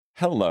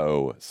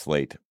Hello,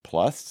 Slate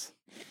Plus.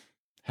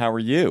 How are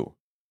you?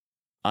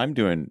 I'm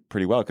doing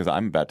pretty well because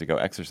I'm about to go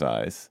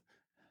exercise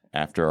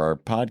after our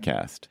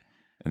podcast.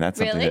 And that's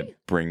something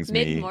that brings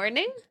me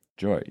mid-morning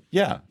joy.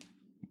 Yeah.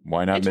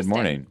 Why not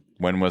mid-morning?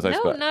 When was I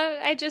supposed? No,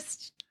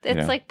 it's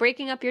like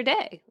breaking up your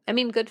day. I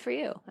mean, good for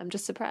you. I'm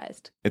just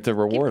surprised. It's a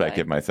reward I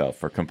give myself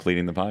for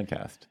completing the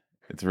podcast.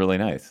 It's really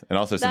nice. And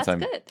also since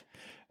That's good.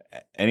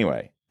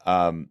 Anyway,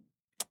 I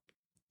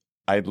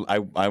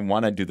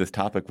want to do this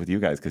topic with you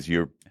guys because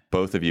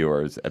both of you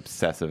are as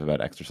obsessive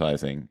about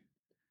exercising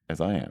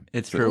as I am.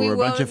 It's true. We're a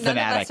bunch of fanatics.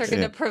 None of us are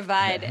going to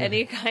provide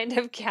any kind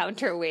of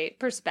counterweight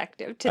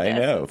perspective to this. I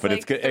know, but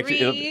it's good.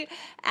 Three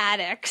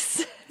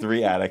addicts.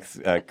 Three addicts,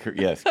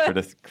 yes,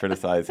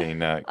 criticizing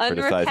the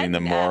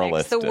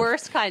moralist. Addicts, the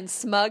worst kind,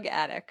 smug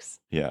addicts.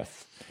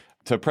 Yes.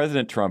 So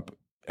President Trump,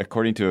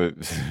 according to a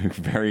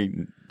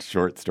very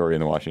short story in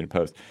the Washington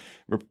Post,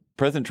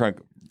 President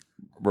Trump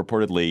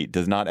reportedly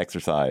does not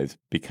exercise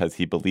because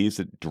he believes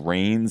it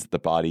drains the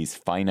body's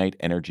finite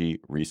energy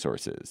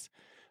resources.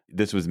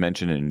 This was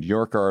mentioned in a New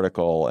York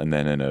article and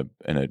then in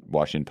a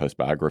Washington Post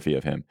biography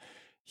of him.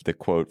 The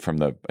quote from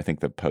the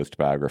Post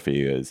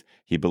biography is,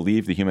 he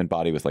believed the human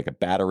body was like a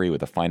battery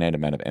with a finite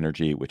amount of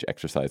energy, which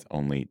exercise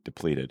only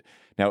depleted.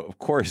 Now, of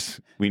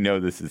course, we know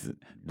this is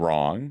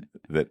wrong,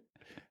 that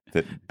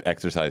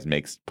exercise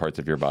makes parts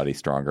of your body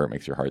stronger. It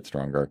makes your heart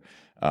stronger.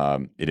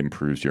 It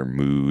improves your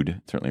mood.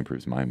 It certainly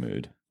improves my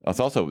mood. That's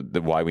also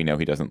why we know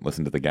he doesn't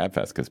listen to the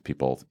Gabfest, because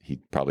he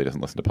probably doesn't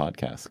listen to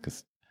podcasts,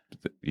 because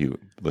you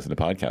listen to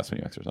podcasts when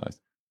you exercise.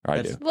 Or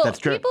I do. Well, That's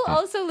true. People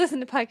also listen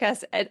to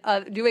podcasts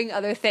and doing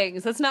other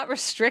things. Let's not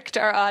restrict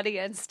our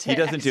audience to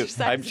exercise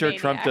I'm sure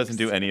maniacs. Trump doesn't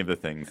do any of the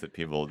things that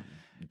people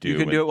do. You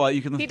can do it while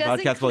you can listen to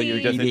podcasts while you're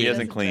eating. He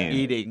doesn't clean.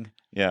 Eating.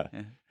 Yeah.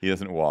 He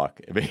doesn't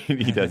walk.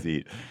 He does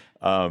eat.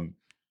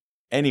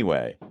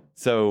 Anyway,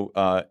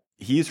 so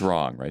he's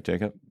wrong, right,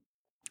 Jacob?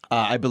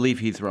 I believe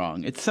he's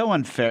wrong. It's so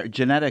unfair.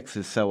 Genetics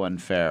is so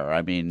unfair.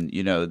 I mean,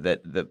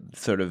 that the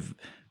sort of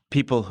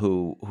people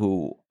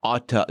who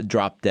ought to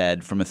drop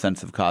dead from a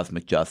sense of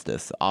cosmic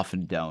justice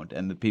often don't,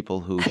 and the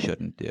people who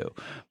shouldn't do.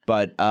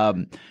 But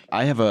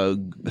I have a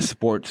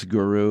sports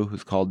guru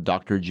who's called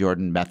Dr.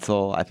 Jordan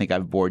Metzel. I think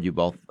I've bored you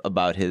both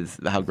about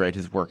how great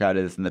his workout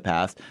is in the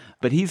past.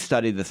 But he's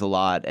studied this a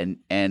lot,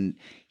 and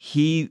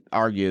he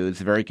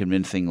argues very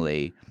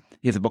convincingly.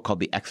 He has a book called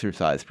The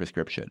Exercise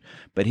Prescription.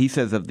 But he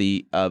says of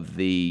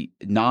the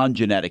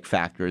non-genetic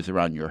factors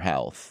around your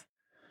health,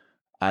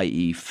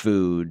 i.e.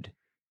 food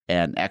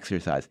and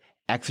exercise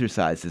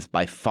is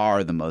by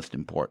far the most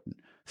important.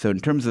 So in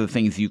terms of the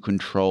things you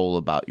control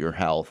about your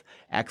health,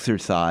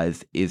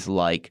 exercise is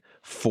like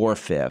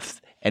 4/5,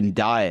 and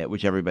diet,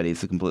 which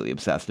everybody's completely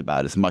obsessed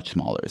about, is much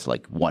smaller. It's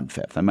like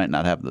 1/5. I might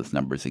not have those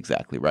numbers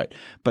exactly right,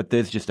 but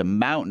there's just a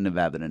mountain of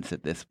evidence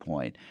at this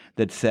point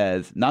that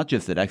says not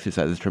just that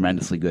exercise is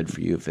tremendously good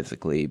for you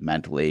physically,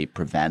 mentally,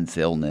 prevents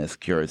illness,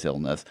 cures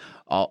illness,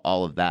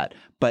 all of that,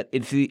 but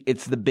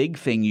it's the big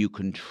thing you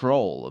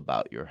control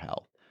about your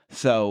health.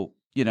 So,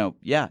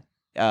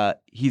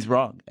 he's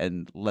wrong,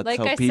 and let's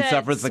hope he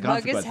suffers the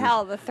consequences. Smug as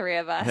hell, the three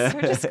of us.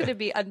 We're just going to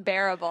be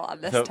unbearable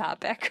on this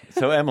topic.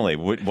 So, Emily,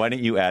 why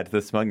don't you add to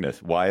the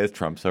smugness? Why is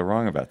Trump so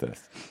wrong about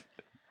this?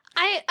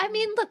 I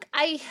mean, look,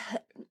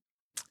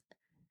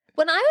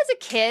 when I was a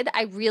kid,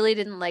 I really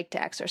didn't like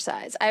to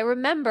exercise. I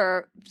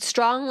remember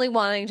strongly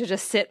wanting to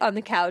just sit on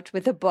the couch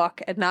with a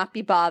book and not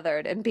be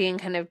bothered, and being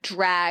kind of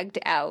dragged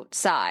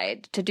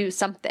outside to do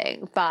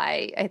something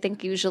by, I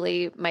think,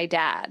 usually my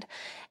dad.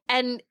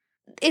 And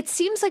it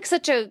seems like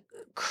such a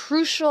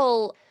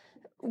crucial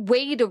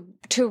way to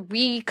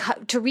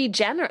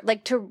regenerate,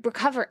 like to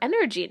recover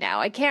energy now.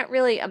 I can't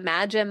really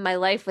imagine my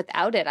life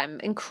without it. I'm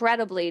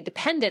incredibly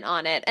dependent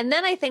on it. And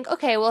then I think,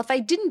 okay, well, if I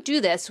didn't do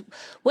this,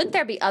 wouldn't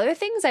there be other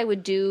things I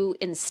would do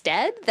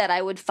instead that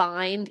I would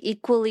find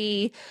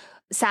equally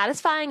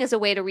satisfying as a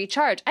way to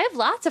recharge? I have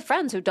lots of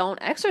friends who don't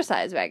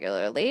exercise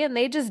regularly, and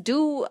they just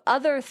do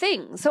other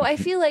things. So I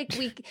feel like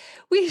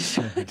we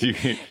should. Do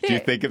you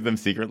think of them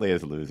secretly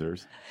as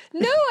losers?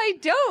 No, I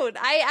don't.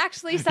 I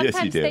actually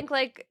sometimes think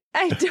like,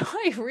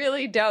 I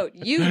really don't.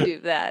 You do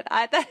that.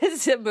 That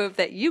is a move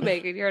that you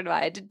make in your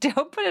mind.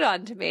 Don't put it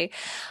on to me.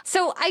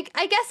 So I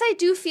guess I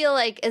do feel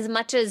like, as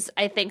much as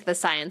I think the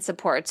science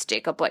supports,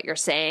 Jacob, what you're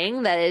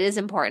saying, that it is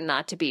important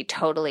not to be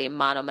totally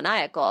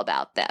monomaniacal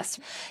about this.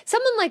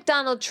 Someone like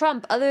Donald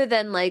Trump, other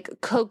than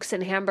like Cokes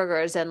and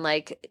hamburgers and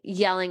like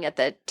yelling at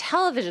the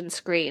television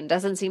screen,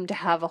 doesn't seem to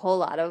have a whole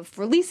lot of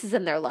releases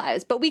in their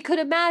lives. But we could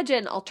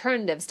imagine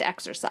alternatives to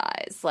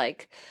exercise,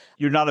 like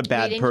you're not a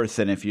bad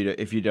person if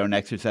you don't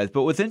exercise.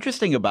 But what's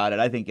interesting about it,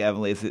 I think,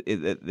 Emily, is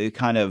the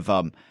kind of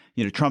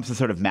Trump's a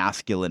sort of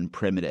masculine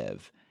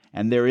primitive,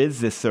 and there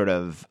is this sort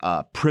of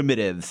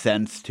primitive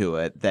sense to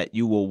it that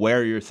you will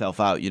wear yourself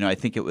out. I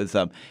think it was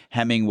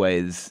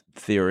Hemingway's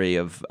theory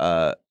of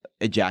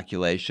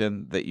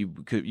ejaculation that you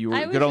could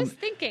I was just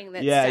thinking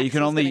that. Yeah, sex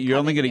you're only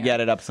going to here. get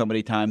it up so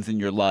many times in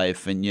your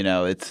life, and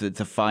it's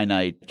a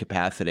finite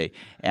capacity,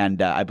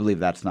 and I believe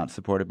that's not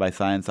supported by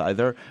science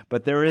either.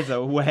 But there is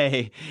a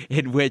way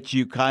in which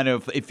you kind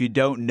of, if you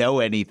don't know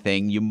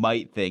anything, you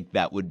might think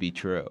that would be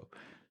true.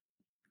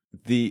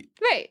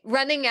 Right,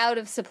 running out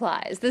of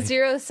supplies, the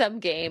zero-sum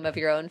game of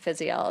your own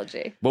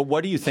physiology. Well,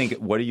 what do you think?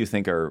 What do you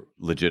think are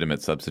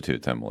legitimate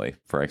substitutes, Emily,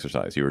 for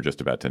exercise? You were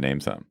just about to name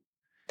some.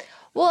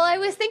 Well, I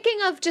was thinking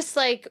of just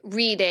like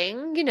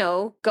reading,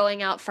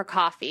 going out for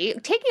coffee.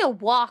 Taking a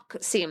walk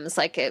seems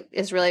like it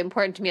is really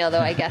important to me, although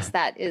I guess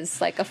that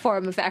is like a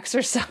form of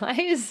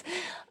exercise.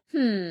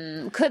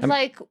 Could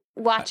like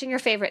watching your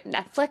favorite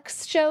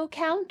Netflix show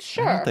count?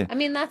 Sure. I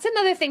mean, that's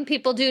another thing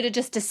people do to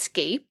just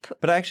escape.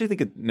 But I actually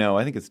think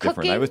I think it's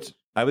different.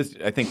 I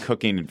think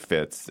cooking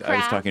fits. Crafts. I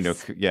was talking to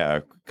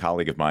a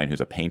colleague of mine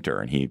who's a painter,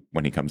 and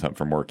when he comes home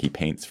from work, he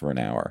paints for an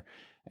hour.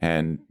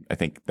 And I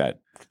think that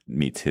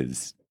meets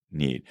his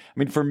need. I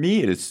mean, for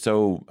me, it is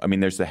so. I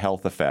mean, there's the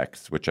health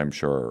effects, which I'm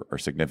sure are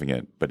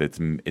significant, but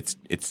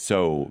it's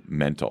so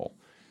mental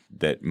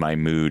that my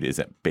mood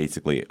is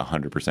basically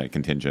 100%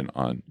 contingent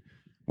on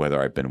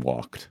whether I've been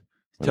walked.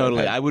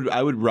 Totally, I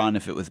would run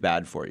if it was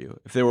bad for you.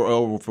 If there were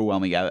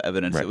overwhelming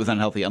evidence it was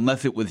unhealthy,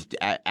 unless it was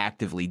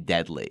actively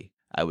deadly,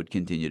 I would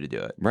continue to do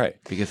it. Right.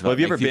 Because have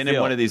you ever been in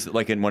one of these,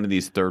 like in one of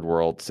these third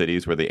world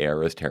cities where the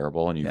air is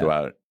terrible, and you go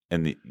out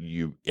and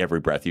every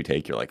breath you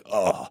take, you're like,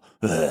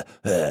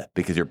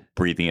 because you're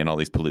breathing in all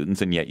these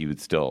pollutants, and yet you would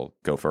still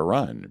go for a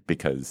run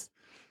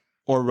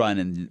or run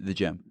in the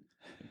gym.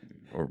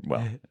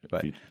 But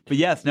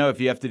yes, no.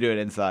 If you have to do it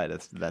inside,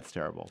 that's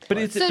terrible. Do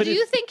you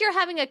think you're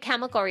having a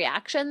chemical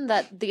reaction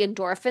that the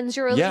endorphins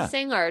you're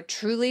releasing are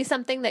truly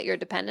something that you're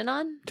dependent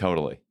on?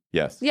 Totally.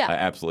 Yes. Yeah. I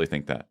absolutely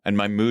think that. And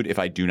my mood, if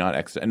I do not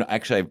exercise, and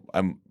actually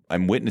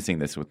I'm witnessing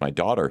this with my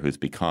daughter, who's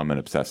become an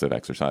obsessive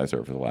exerciser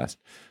over the last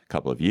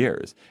couple of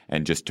years,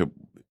 and just to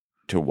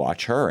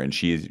watch her, and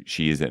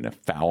she is in a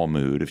foul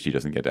mood if she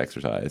doesn't get to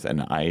exercise,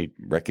 and I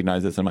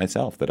recognize this in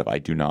myself that if I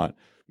do not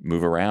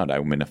move around,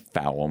 I'm in a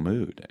foul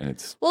mood,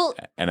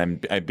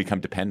 and I become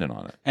dependent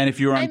on it. And if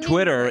you were on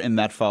Twitter in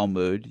that foul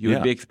mood, you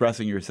would be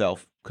expressing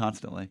yourself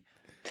constantly.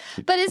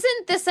 But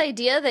isn't this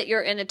idea that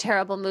you're in a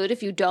terrible mood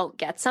if you don't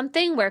get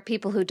something, where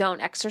people who don't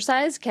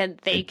exercise can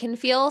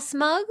feel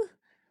smug?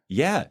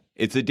 Yeah,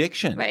 it's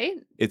addiction. Right?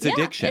 It's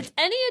addiction.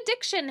 Any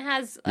addiction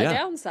has a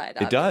downside,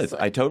 obviously. It does.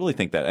 I totally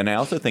think that. And I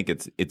also think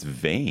it's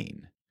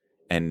vain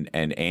and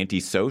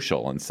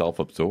antisocial and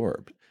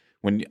self-absorbed.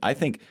 When I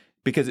think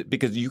because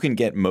you can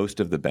get most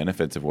of the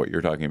benefits of what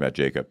you're talking about,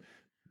 Jacob,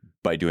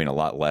 by doing a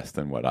lot less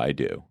than what I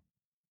do.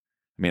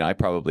 I mean, I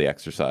probably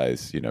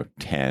exercise,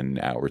 10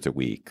 hours a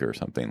week or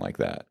something like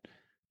that.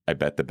 I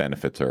bet the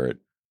benefits are at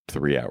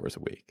 3 hours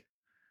a week.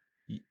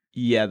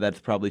 Yeah, that's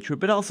probably true.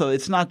 But also,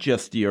 it's not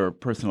just your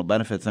personal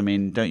benefits. I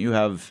mean, don't you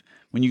have,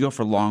 when you go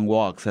for long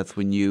walks, that's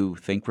when you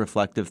think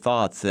reflective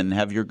thoughts and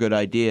have your good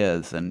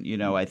ideas. And,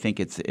 I think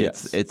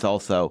it's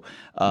also,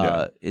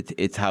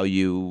 it's how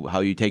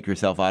you take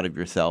yourself out of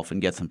yourself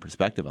and get some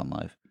perspective on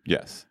life.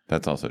 Yes,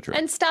 that's also true.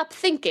 And stop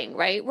thinking,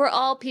 right? We're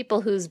all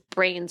people whose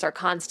brains are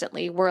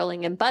constantly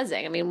whirling and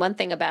buzzing. I mean, one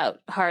thing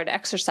about hard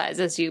exercise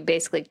is you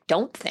basically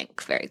don't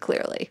think very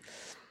clearly.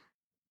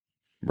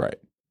 Right.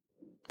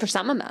 For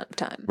some amount of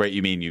time. Right.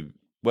 You mean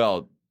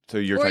so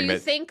you're talking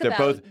about they're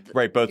both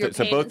right. Both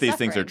so both these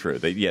things are true.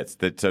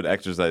 So to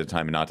exercise a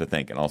time and not to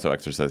think, and also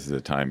exercise is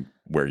a time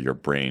where your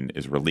brain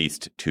is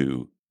released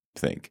to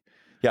think.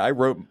 Yeah, I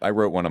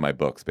wrote one of my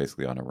books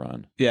basically on a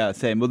run. Yeah,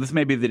 same. Well, this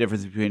may be the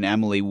difference between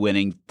Emily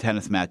winning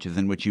tennis matches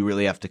in which you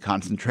really have to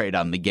concentrate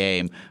on the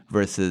game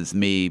versus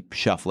me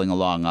shuffling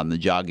along on the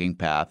jogging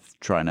path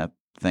trying to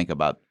think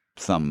about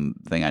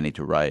something I need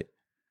to write.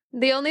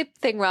 The only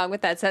thing wrong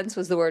with that sentence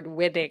was the word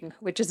winning,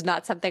 which is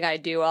not something I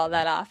do all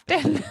that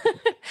often.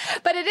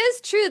 But it is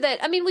true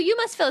that, you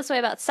must feel this way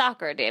about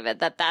soccer, David,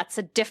 that's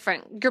a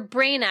different, your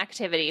brain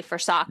activity for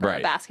soccer or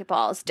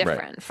basketball is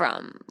different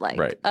from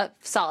a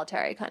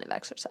solitary kind of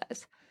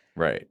exercise.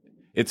 Right.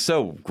 It's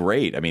so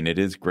great. I mean, it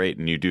is great.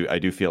 And I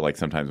do feel like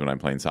sometimes when I'm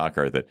playing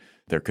soccer that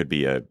there could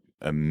be a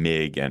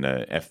MiG and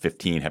a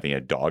F-15 having a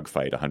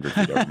dogfight 100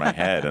 feet over my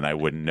head, and I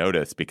wouldn't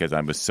notice because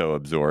I was so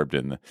absorbed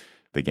in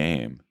the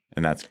game.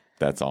 And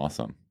that's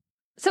awesome.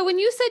 So when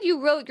you said you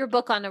wrote your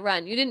book on a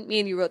run, you didn't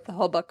mean you wrote the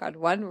whole book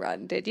on one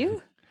run, did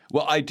you?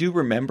 Well, I do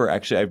remember,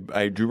 actually,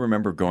 I do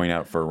remember going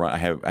out for a run. I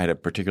had a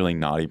particularly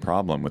knotty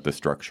problem with the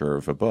structure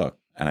of a book,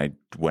 and I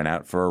went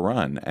out for a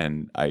run,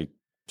 and I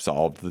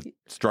solved the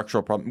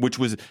structural problem, which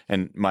was,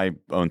 and my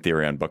own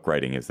theory on book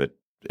writing is that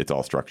it's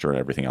all structure and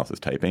everything else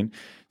is typing.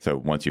 So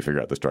once you figure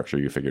out the structure,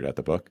 you figured out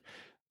the book.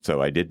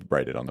 So I did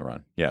write it on the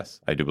run. Yes,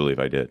 I do believe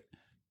I did.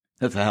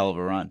 That's a hell of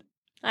a run.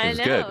 I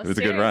know. Good. It was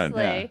a good run.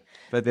 Yeah.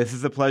 But this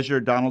is a pleasure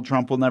Donald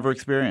Trump will never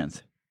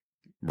experience.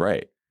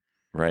 Right.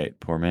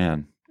 Poor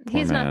man.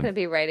 He's not man. going to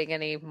be writing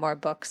any more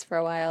books for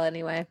a while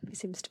anyway. He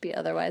seems to be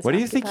otherwise What do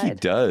you think he occupied.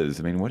 does?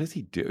 I mean, what does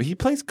he do? He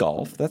plays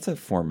golf. That's a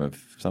form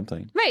of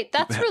something. Right,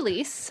 that's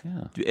release.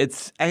 Yeah.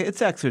 It's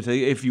exercise.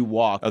 If you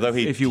walk, Although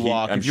if you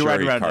I'm ride sure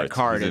he around in a carts.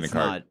 cart, He's in a it's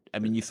cart. not. I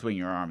mean, you swing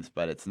your arms,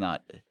 but it's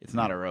not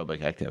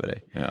aerobic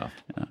activity. Yeah.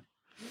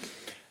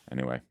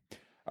 Anyway.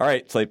 All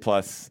right, Slate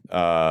Plus.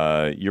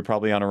 You're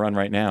probably on a run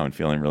right now and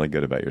feeling really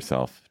good about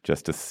yourself,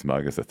 just as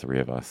smug as the three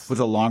of us. It was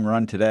a long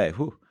run today.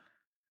 Whew.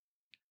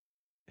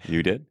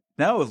 You did?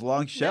 No, it was a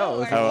long show. No, It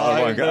was our a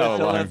long long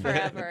show long.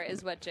 forever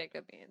is what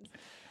Jacob means.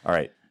 All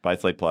right. Bye,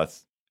 Slate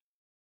Plus.